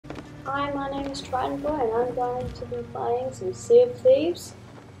Hi, my name is Trident and I'm going to be playing some Sea of Thieves.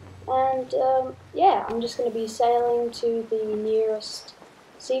 And yeah, I'm just going to be sailing to the nearest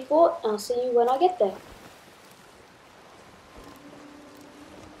seaport. I'll see you when I get there.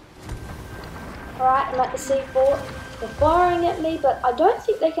 Alright, I'm at the seaport. They're firing at me, but I don't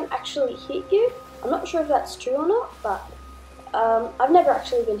think they can actually hit you. I'm not sure if that's true or not, but I've never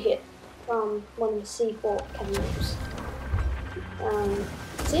actually been hit from one of the seaport cannons.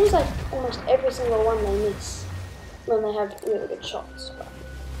 It seems like almost every single one they miss when they have really good shots, but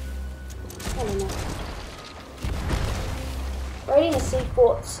I don't know. Raiding the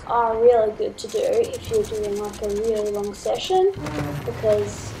seaports are really good to do if you're doing like a really long session,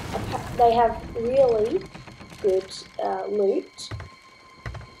 because they have really good loot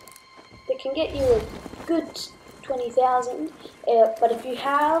that can get you a good 20,000, but if you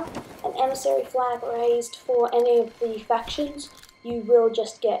have an emissary flag raised for any of the factions, you will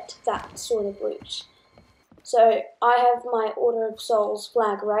just get that sort of loot. So I have my Order of Souls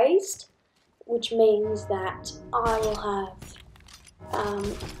flag raised, which means that I will have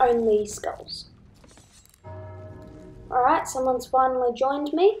only skulls. Alright, someone's finally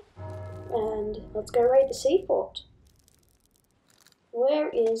joined me, and let's go raid the seaport.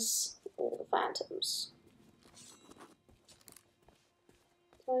 Where is all the phantoms?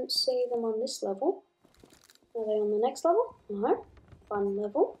 Don't see them on this level. Are they on the next level? No. One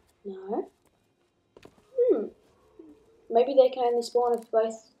level? No. Maybe they can only spawn if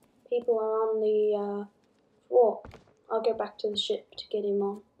both people are on the floor. I'll go back to the ship to get him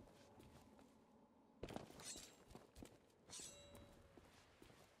on.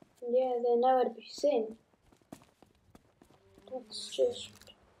 Yeah, they're nowhere to be seen. Let's just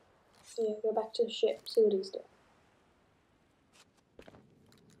go back to the ship, see what he's doing.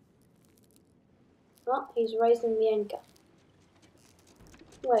 Oh, he's raising the anchor.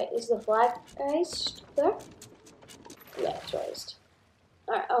 Wait, is the flag raised there? Yeah, it's raised.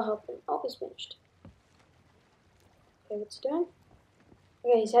 Alright, I'll help him. Oh, he's finished. Okay, what's he doing?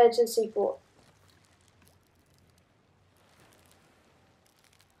 Okay, he's headed to the seaport.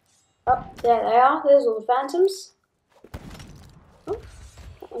 Oh, there they are. There's all the phantoms. Oh,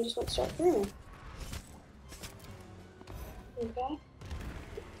 that one just went straight through me. Okay.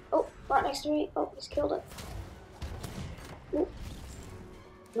 Oh, right next to me. Oh, he's killed it. Ooh.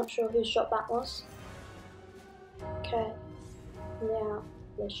 Not sure whose shot that was. Okay. Now,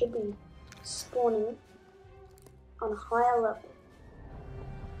 they should be spawning on a higher level.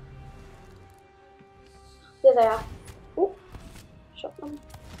 There they are. Oh, shot them.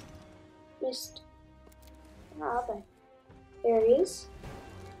 Missed. Where are they? There he is.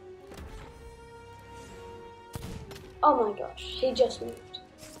 Oh my gosh, he just moved.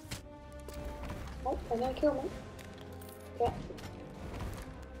 Oh, they're gonna kill me. Okay.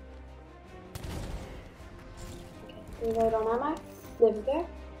 Reload on ammo. There we go.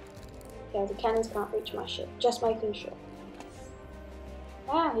 Okay, the cannons can't reach my ship. Just making sure.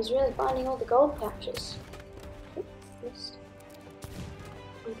 Wow, he's really finding all the gold pouches. Oh, missed.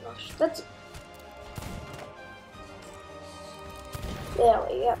 Oh gosh, that's... There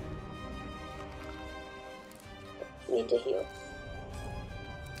we go. Need to heal.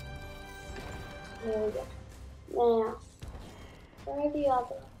 There we go. Now, where are the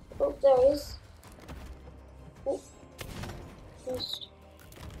others? Oh, there he is. Oh, missed.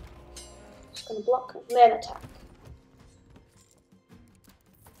 Just gonna block him, then attack.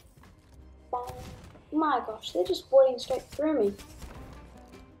 Bang. My gosh, they're just boarding straight through me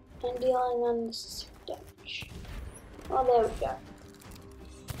and dealing unnecessary damage. Oh, there we go.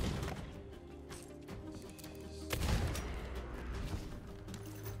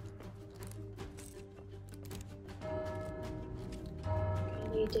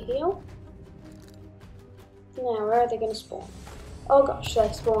 Need to heal. Now, where are they going to spawn? Oh gosh, they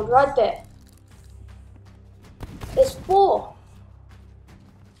spawned right there. There's 4.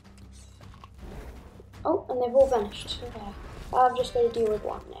 Oh, and they've all vanished. Okay. I've just got to deal with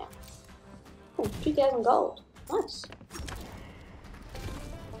one now. Oh, 2,000 gold. Nice.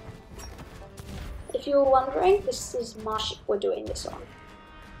 If you were wondering, this is my ship we're doing this on.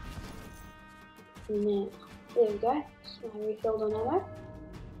 Now, there we go. So I refilled on ammo.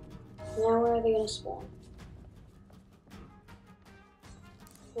 Now where are they going to spawn?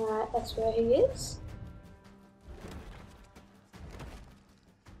 Alright, that's where he is.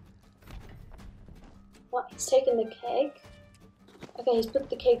 Oh, he's taken the keg. Okay, he's put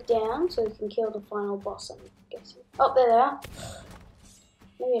the keg down so he can kill the final boss, I'm guessing. Oh, there they are.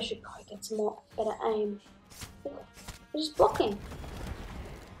 Maybe I should probably get some more better aim. They're just blocking.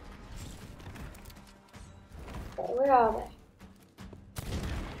 Okay, where are they?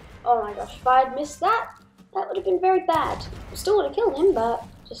 Oh my gosh, if I had missed that, that would have been very bad. Still would have killed him, but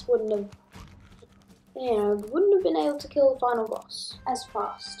just wouldn't have, you know, wouldn't have been able to kill the final boss as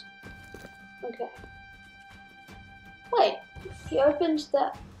fast. Okay. Wait, he opened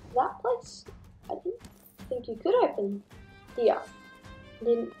that place? I didn't think you could open here. I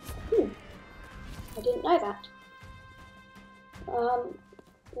didn't know that.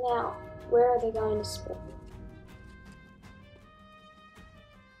 Now, where are they going to spawn?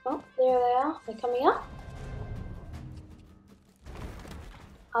 Oh, there they are. They're coming up.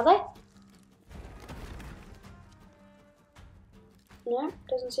 Are they? No,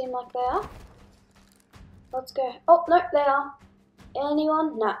 doesn't seem like they are. Let's go. Oh, no, they are.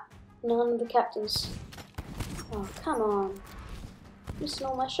 Anyone? No, none of the captains. Oh, come on. Missing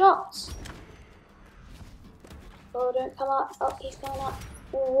all my shots. Oh, don't come up. Oh, he's coming up.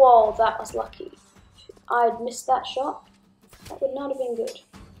 Whoa, that was lucky. If I'd missed that shot, that would not have been good.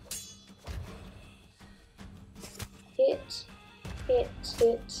 Hit, hit,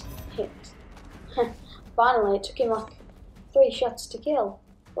 hit, hit. Finally, it took him like 3 shots to kill.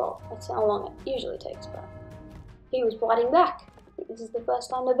 Well, that's how long it usually takes, but he was fighting back. I think this is the first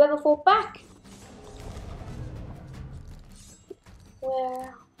time they've ever fought back.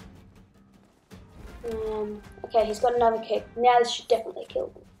 Where? Okay, he's got another kick. Now this should definitely kill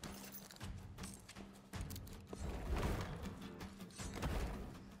him.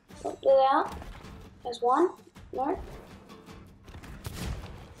 Oh, there they are. There's one. No.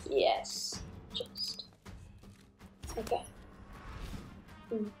 Yes. Just. Okay.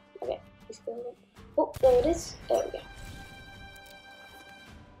 Okay, he's killed it. Oh, there it is. There we go.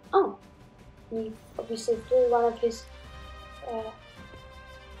 Oh. He obviously threw one of his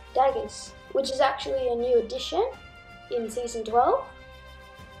daggers, which is actually a new addition in Season 12.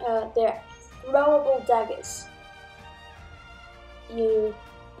 They're throwable daggers.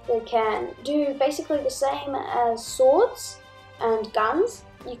 They can do basically the same as swords and guns.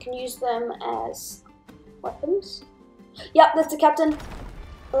 You can use them as weapons. Yep, that's the captain.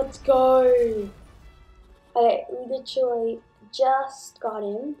 Let's go. Okay, literally just got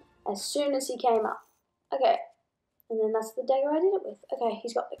him as soon as he came up. Okay, and then that's the dagger I did it with. Okay,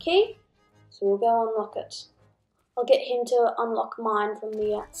 he's got the key, so we'll go unlock it. I'll get him to unlock mine from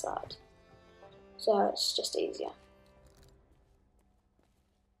the outside, so it's just easier.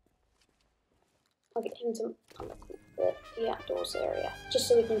 I'll get him to unlock the outdoors area, just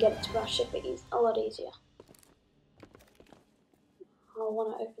so we can get it to rush it a lot easier. I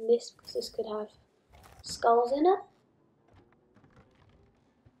want to open this because this could have skulls in it.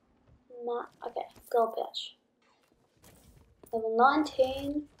 Nah, okay, gold pouch. Level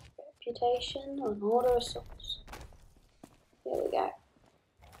 19, reputation, and order of souls. There we go.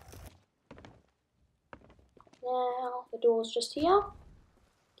 Now, the door's just here.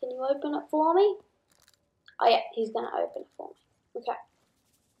 Can you open it for me? Oh yeah, he's going to open it for me. Okay.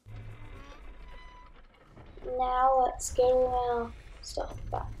 Now let's get all our stuff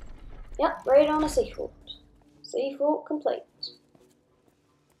back. Yep, right on a sea fort. Sea fort complete.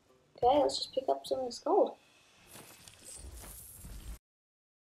 Okay, let's just pick up some of this gold.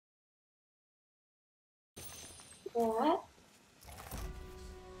 Alright.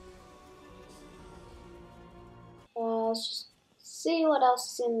 Let's just see what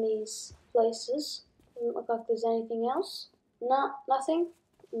else is in these places. Doesn't look like there's anything else. No, nothing?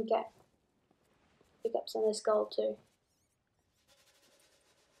 Okay. Pick up some of this gold too.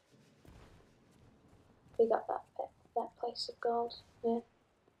 Pick up that place of gold. Yeah.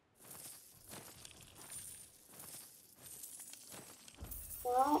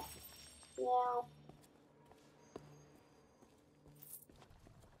 Alright. Now.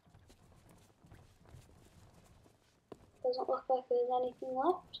 Doesn't look like there's anything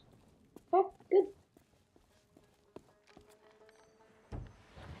left. Okay, good.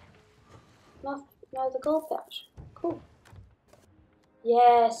 No, the gold pouch. Cool.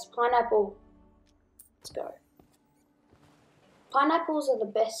 Yes, pineapple. Let's go. Pineapples are the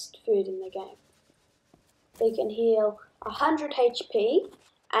best food in the game. They can heal 100 HP,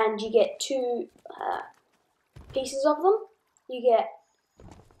 and you get 2 pieces of them. You get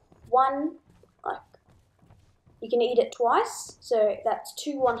one, you can eat it twice, so that's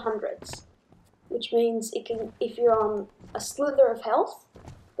 2 100s, which means it can, if you're on a slither of health,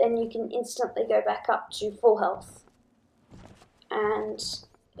 then you can instantly go back up to full health. And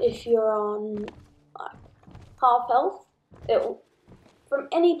if you're on half health, it'll, from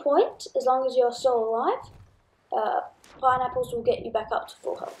any point, as long as you're still alive, pineapples will get you back up to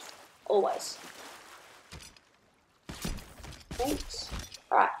full health, always. Thanks.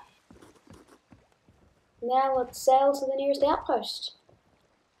 Alright. Now let's sail to the nearest outpost.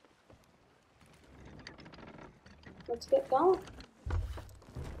 let's get going.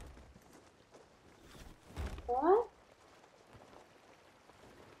 Alright.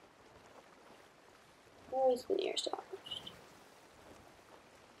 Where is the nearest outpost?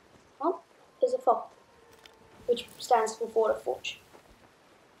 Oh, there's a fort, which stands for Fort of Fortune.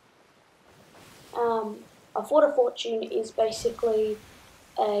 A Fort of Fortune is basically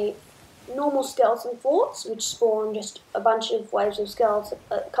a normal skeleton forts which spawn just a bunch of waves of skeletons,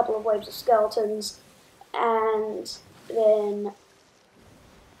 a couple of waves of skeletons, and then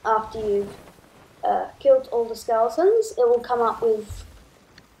after you've killed all the skeletons, it will come up with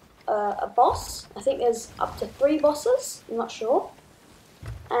a boss. I think there's up to 3 bosses, I'm not sure.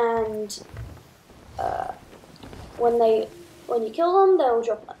 And when you kill them, they will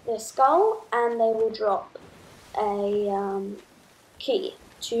drop their skull, and they will drop a key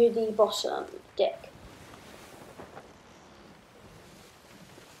to the bottom deck.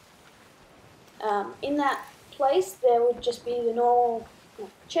 In that place, there would just be the normal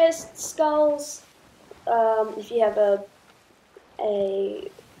chests, skulls. If you have a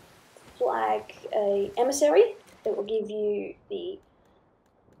flag, a emissary, it will give you the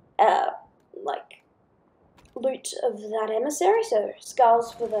loot of that emissary. So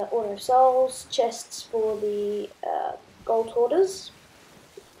skulls for the Order of Souls, chests for the Gold Hoarders,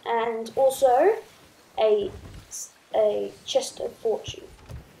 and also a chest of fortune,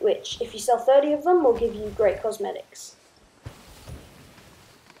 which if you sell 30 of them will give you great cosmetics.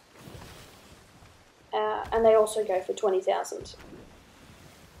 And they also go for 20,000.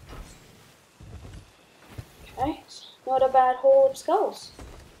 Okay, not a bad haul of skulls.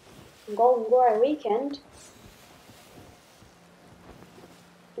 Golden Glory weekend.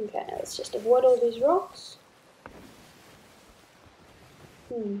 Okay, let's just avoid all these rocks.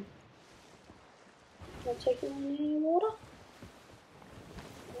 Not taking on any water.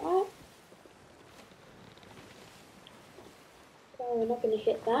 Right. Okay, we're not going to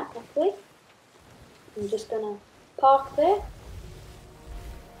hit that, luckily. I'm just going to park there.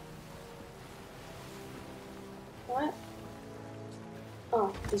 Right.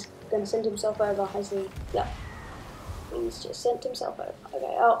 Oh, he's going to send himself over, has he? Yep. He's just sent himself over.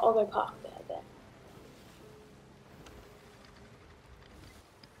 Okay, I'll go park there then.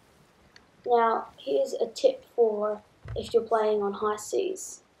 Now, here's a tip for if you're playing on high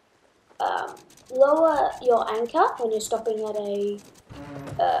seas. Lower your anchor when you're stopping at a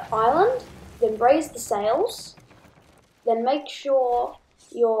island, then raise the sails, then make sure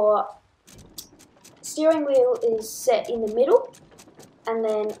your steering wheel is set in the middle, and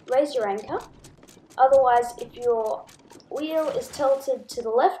then raise your anchor. Otherwise, if your wheel is tilted to the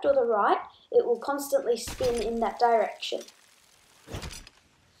left or the right, it will constantly spin in that direction.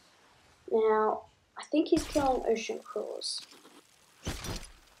 Now, I think he's killing ocean crawlers.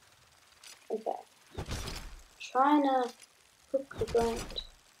 Okay. Trying to hook the ground.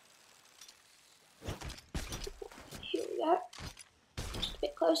 Here we go. Just a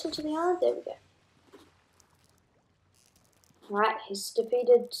bit closer to the island. There we go. Alright, he's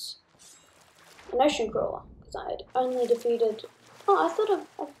defeated an ocean crawler. Because I had only defeated... Oh, I thought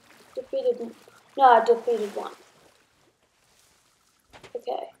I've defeated... No, I defeated one.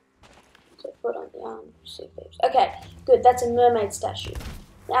 Okay. So put on the Sea of Thieves. Okay, good. That's a mermaid statue.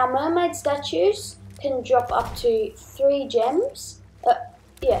 Now, mermaid statues can drop up to 3 gems.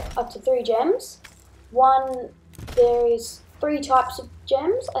 Up to 3 gems. There is 3 types of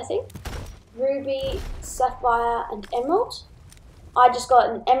gems, I think. Ruby, sapphire, and emerald. I just got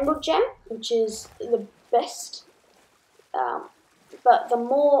an emerald gem, which is the best. But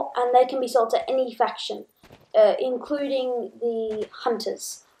and they can be sold to any faction, including the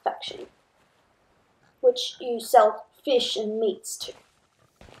hunters faction, which you sell fish and meats to.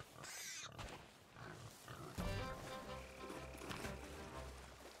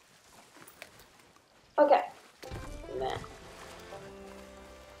 Okay. Man.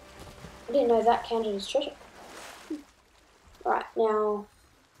 I didn't know that counted as treasure. Right, now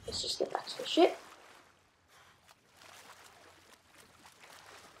let's just get back to the ship.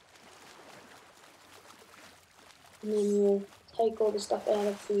 And then we'll take all the stuff out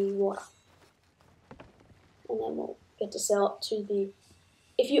of the water. And then we'll get to sell it to the...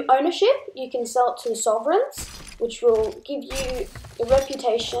 If you own a ship, you can sell it to the sovereigns, which will give you a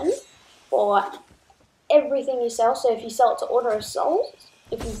reputation for everything you sell. So if you sell it to Order of Souls,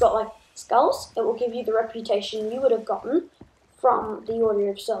 if you've got like skulls, it will give you the reputation you would have gotten from the Order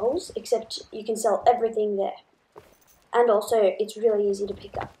of Souls, except you can sell everything there. And also, it's really easy to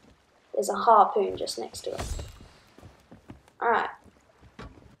pick up. There's a harpoon just next to it. Alright.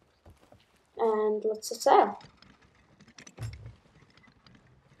 And let's set sail.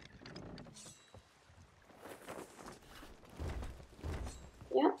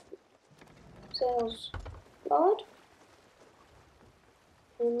 sails lowered.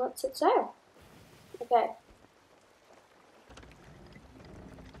 And let's set sail. Okay.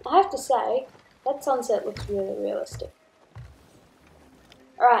 I have to say, that sunset looks really realistic.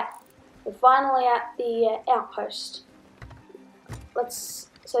 Alright, we're finally at the outpost.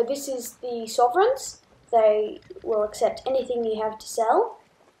 So this is the sovereigns. They will accept anything you have to sell,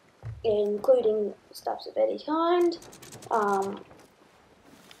 including stuffs of any kind.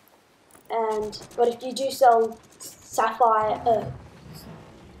 But if you do sell sapphire,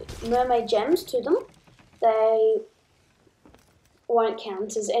 mermaid gems to them, they won't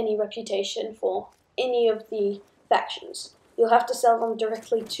count as any reputation for any of the factions. You'll have to sell them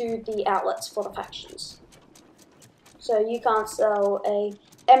directly to the outlets for the factions. So you can't sell a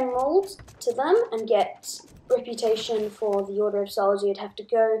emerald to them and get reputation for the Order of Souls. You'd have to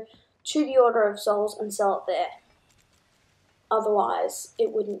go to the Order of Souls and sell it there. Otherwise,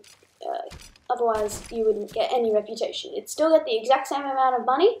 it wouldn't. Otherwise, you wouldn't get any reputation. You'd still get the exact same amount of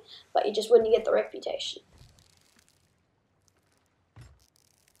money, but you just wouldn't get the reputation.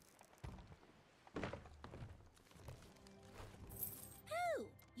 Oh,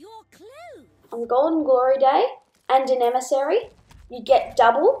 your clue. On Golden Glory Day and an emissary, you get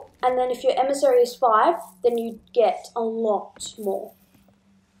double, and then if your emissary is 5, then you get a lot more.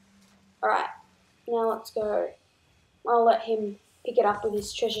 Alright, now let's go. I'll let him pick it up with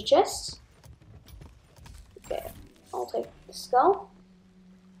his treasure chest. Okay, I'll take the skull.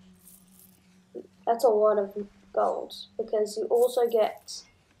 That's a lot of gold, because you also get,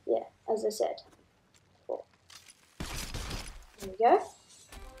 yeah, as I said, 4. There we go.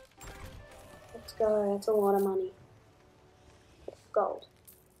 Let's go, that's a lot of money. Gold.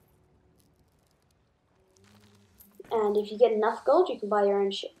 And if you get enough gold, you can buy your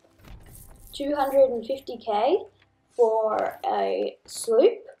own ship. 250k for a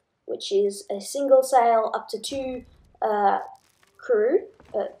sloop, which is a single sail up to 2 crew,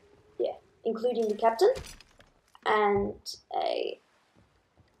 yeah, including the captain, and a,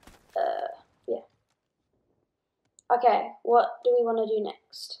 yeah. Okay, what do we want to do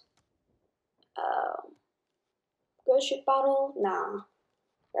next? Ghost ship battle? Nah.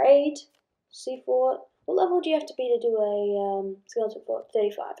 Raid? Sea fort? What level do you have to be to do a skeleton fort?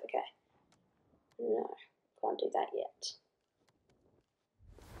 35, okay. No, can't do that yet.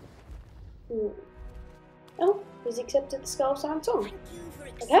 Oh, he's accepted the Skull Sound song. Thank you for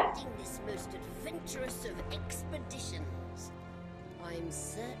accepting this most adventurous of expeditions. I'm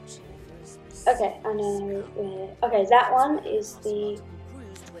searching for a specific. Okay, I know where. Okay, that one is the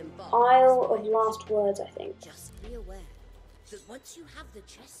Isle of Last Words, I think. Just be aware that once you have the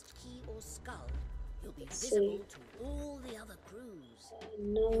chest key or skull, you'll be visible to all the other crews.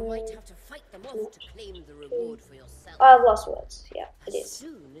 No. You might have to fight them off to claim the reward for yourself. Isle of Last Words, yeah, it is. As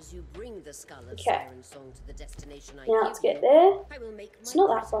soon as you bring the skull of siren song to the destination I now let's give get there. I will make It's my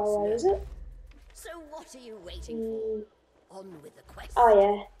not that far away, is it? So what are you waiting for? On with the quest. Oh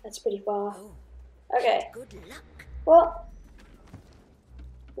yeah, that's pretty far. Oh, Okay, good luck. well,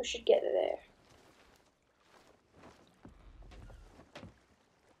 we should get there.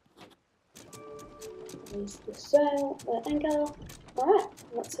 There's the sail, anchor. Alright,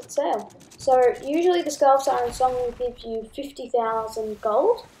 let's set sail. So, usually the Skull Siren Song will give you 50,000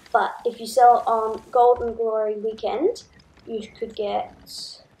 gold, but if you sell on Golden Glory weekend, you could get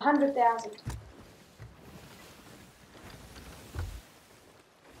 100,000.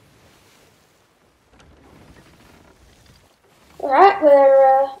 Alright,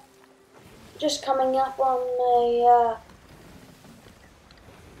 we're just coming up on a,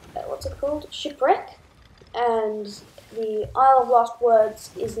 what's it called? Shipwreck. And the Isle of Lost Words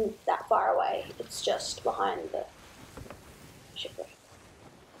isn't that far away. It's just behind the shipwreck.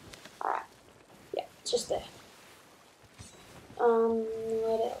 Alright. Yeah, it's just there.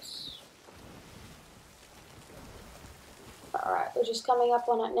 What else? Alright, we're just coming up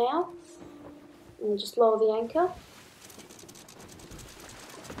on it now. And we'll just lower the anchor.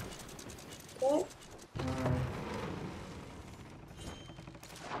 Okay.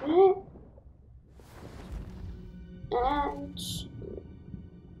 And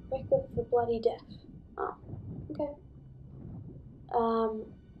record for bloody death. Oh, okay.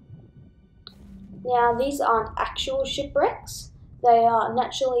 Now these aren't actual shipwrecks. They are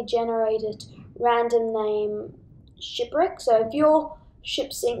naturally generated random name shipwrecks. So if your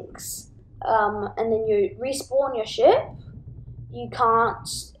ship sinks and then you respawn your ship, you can't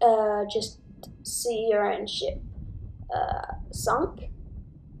just see your own ship sunk,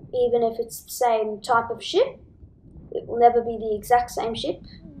 even if it's the same type of ship. It will never be the exact same ship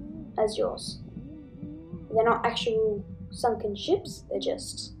as yours. They're not actual sunken ships, they're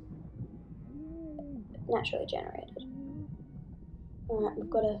just naturally generated. Alright, we've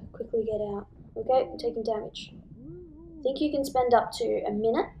got to quickly get out. Okay, we're taking damage. I think you can spend up to a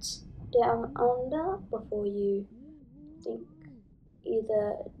minute down under before you think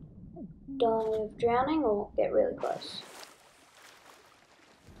either die of drowning or get really close.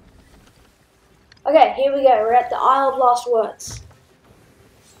 Okay, here we go. We're at the Isle of Last Words.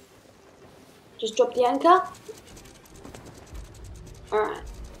 Just drop the anchor. Alright.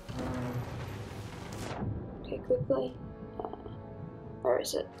 Okay, quickly. Where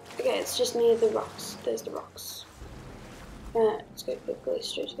is it? Okay, it's just near the rocks. There's the rocks. Alright, let's go quickly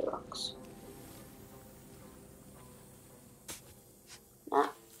straight to the rocks. Nah.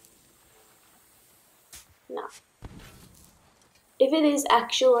 Nah. If it is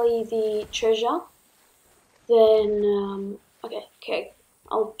actually the treasure, then, okay,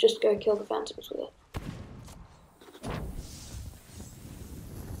 I'll just go kill the phantoms with it.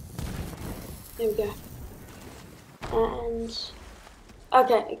 There we go. And,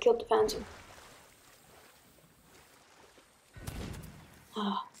 okay, it killed the phantom.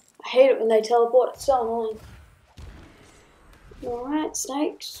 Oh, I hate it when they teleport, it's so annoying. Alright,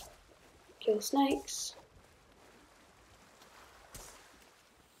 snakes. Kill snakes.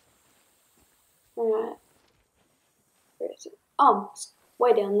 Alright. Where is it? Oh, it's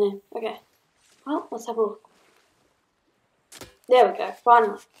way down there. Okay. Well, let's have a look. There we go,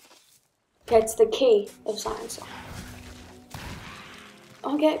 finally. Okay, it's the key of science.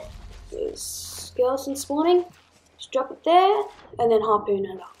 Okay, there's skeleton spawning. Just drop it there, and then harpoon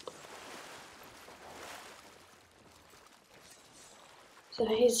it up. So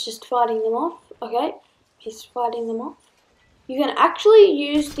he's just fighting them off. Okay, he's fighting them off. You can actually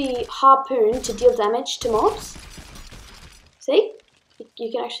use the harpoon to deal damage to mobs. See?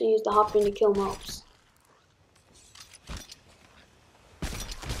 You can actually use the harpoon to kill mobs.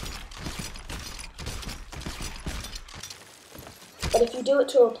 But if you do it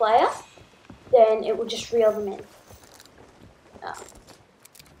to a player, then it will just reel them in.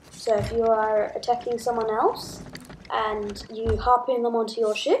 So if you are attacking someone else and you harpoon them onto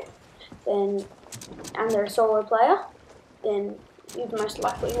your ship, then and they're a solo player, then you've most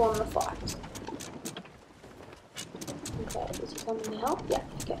likely won the fight. Okay, is he coming to help? Yeah,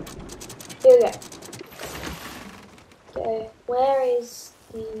 okay. Here we go. Okay, where is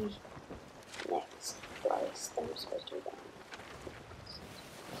the next place that I'm supposed to be going?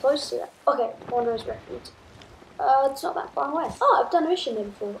 Close to that. Okay, Wanderer's Refuge. It's not that far away. Oh, I've done a mission there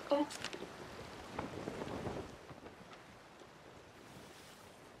before, okay.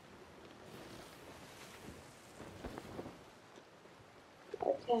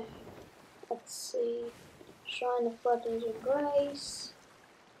 Okay, let's see. Shrine of Blood's Embrace.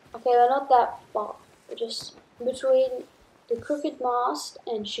 Okay, they're not that far. They're just between the Crooked Mast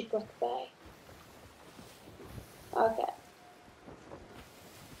and Shipwreck Bay. Okay.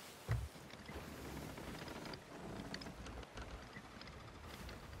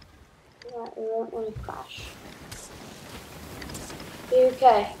 Right, we won't want to crash.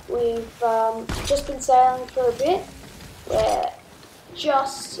 Okay, we've just been sailing for a bit. We're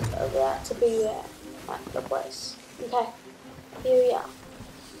just about to be there at the place. Okay, here we are.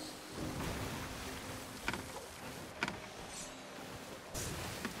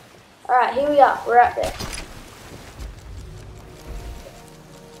 Alright, here we are. We're out there.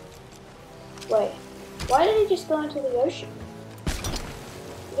 Wait, why did he just go into the ocean?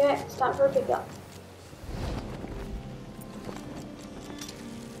 Okay, it's time for a pickup.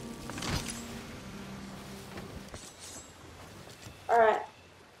 Alright.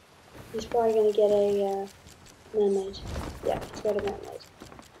 He's probably going to get a mermaid. Yeah, he's got a mermaid.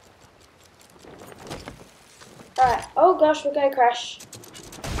 Alright. Oh gosh, we're going to crash.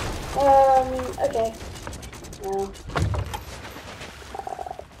 Okay. Well.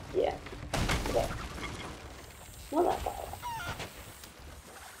 Yeah. Okay. Not that far away.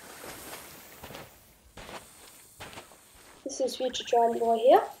 This is future Trident boy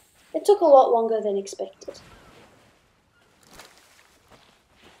here. It took a lot longer than expected.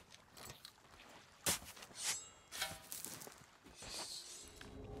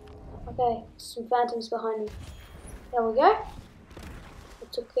 Okay, some phantoms behind me. There we go. I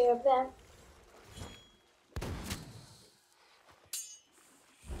took care of them.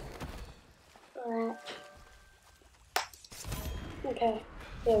 Alright. Okay,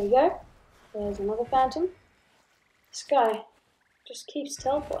 there we go. There's another phantom. This guy just keeps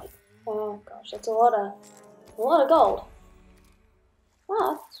teleporting. Oh gosh, that's a lot of gold. Wow,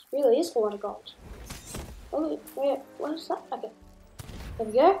 that really is a lot of gold. Oh wait, what is that? Okay, there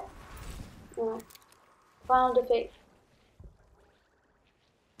we go. Alright, final defeat.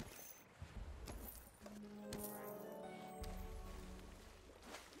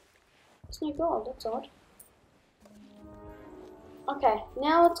 There's no gold, that's odd. Okay,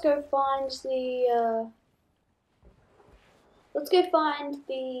 now let's go find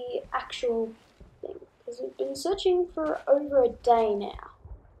the actual thing. Because we've been searching for over a day now.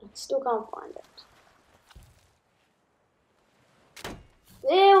 And still can't find it.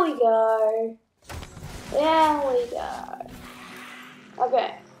 There we go. There we go.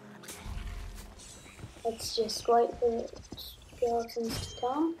 Okay. Let's just wait for the skeletons to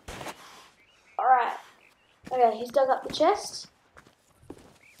come. Alright. Okay, he's dug up the chest.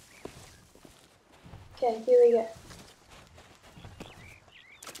 Okay, here we go.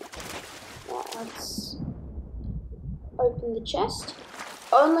 Right, let's open the chest.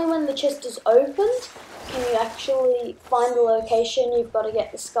 Only when the chest is opened can you actually find the location you've got to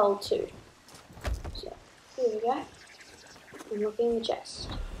get the skull to. So, here we go. I'm looking in the chest.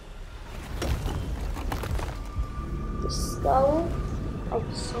 The skull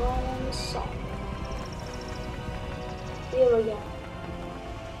of Simon's song. Here we go.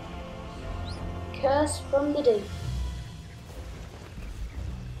 Curse from the deep.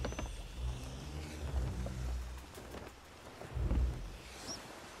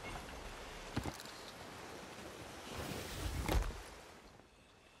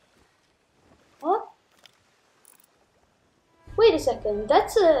 What? Wait a second,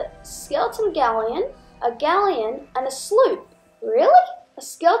 that's a skeleton galleon, a galleon, and a sloop. Really? A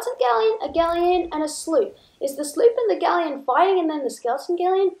skeleton galleon, a galleon, and a sloop. Is the sloop and the galleon fighting and then the skeleton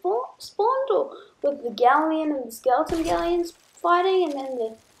galleon spawned? Or with the galleon and the skeleton galleons fighting and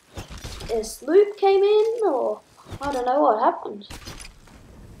then the sloop came in? Or I don't know what happened.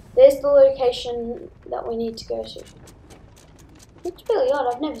 There's the location that we need to go to. It's really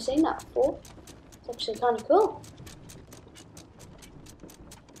odd, I've never seen that before. It's actually kind of cool.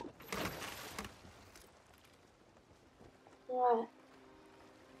 Right.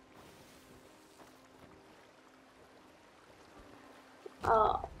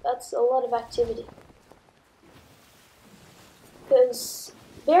 That's a lot of activity. Because,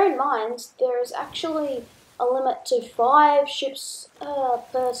 bear in mind, there is actually a limit to 5 ships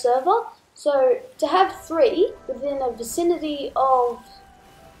per server. So, to have 3 within a vicinity of,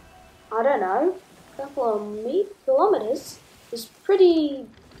 I don't know, a couple of kilometers is pretty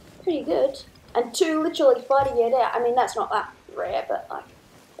good. And 2 literally fighting it out. I mean, that's not that rare, but like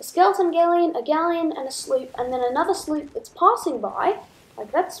a skeleton galleon, and a sloop, and then another sloop that's passing by. Like,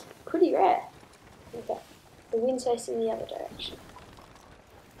 that's pretty rare. Okay, the wind's facing the other direction.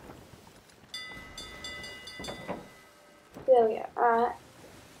 There we go, alright.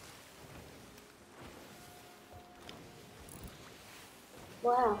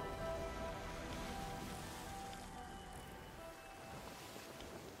 Wow.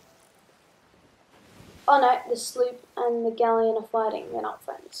 Oh no, the sloop and the galleon are fighting. They're not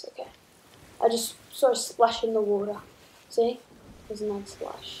friends, okay. I just saw a splash in the water. See? There's a nice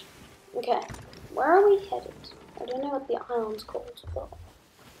splash. Okay, where are we headed? I don't know what the island's called, but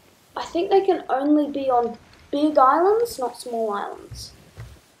I think they can only be on big islands, not small islands.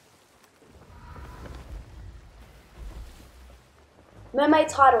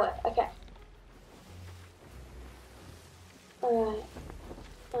 Mermaid's Hideaway, okay. Alright.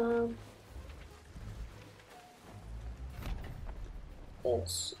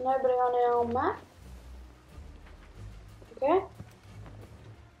 There's nobody on our map. Okay.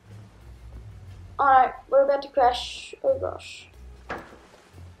 Alright, we're about to crash. Oh gosh.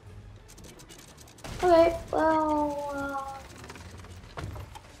 Okay, well,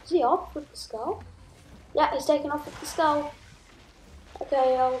 is he off with the skull? Yeah, he's taken off with the skull.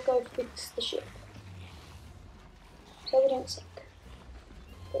 Okay, I'll go fix the ship. So we don't sink.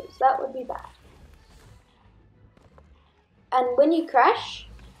 Because that would be bad. And when you crash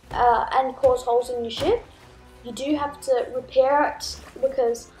and cause holes in your ship, you do have to repair it,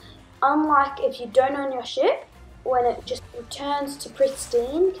 because unlike if you don't own your ship, when it just returns to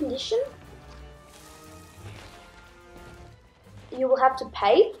pristine condition, you will have to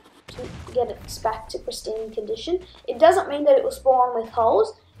pay to get it back to pristine condition. It doesn't mean that it will spawn with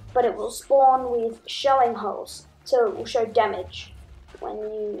holes, but it will spawn with showing holes. So it will show damage when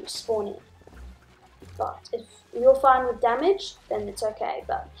you spawn in. But if you're fine with damage, then it's okay.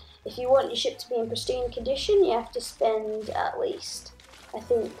 But if you want your ship to be in pristine condition, you have to spend at least, I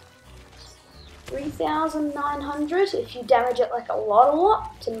think, 3,900 if you damage it like a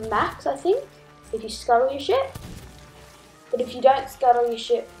lot to max, I think, if you scuttle your ship. But if you don't scuttle your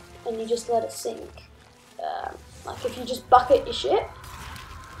ship and you just let it sink, like if you just bucket your ship,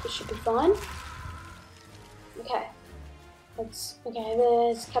 it should be fine. Okay. Okay,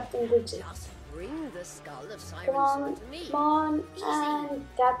 there's Captain Briggsy. Bring the skull of Siren's Come on, sword to me. come on, Easy. and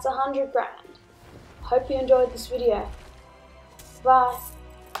that's 100 grand. Hope you enjoyed this video. Bye.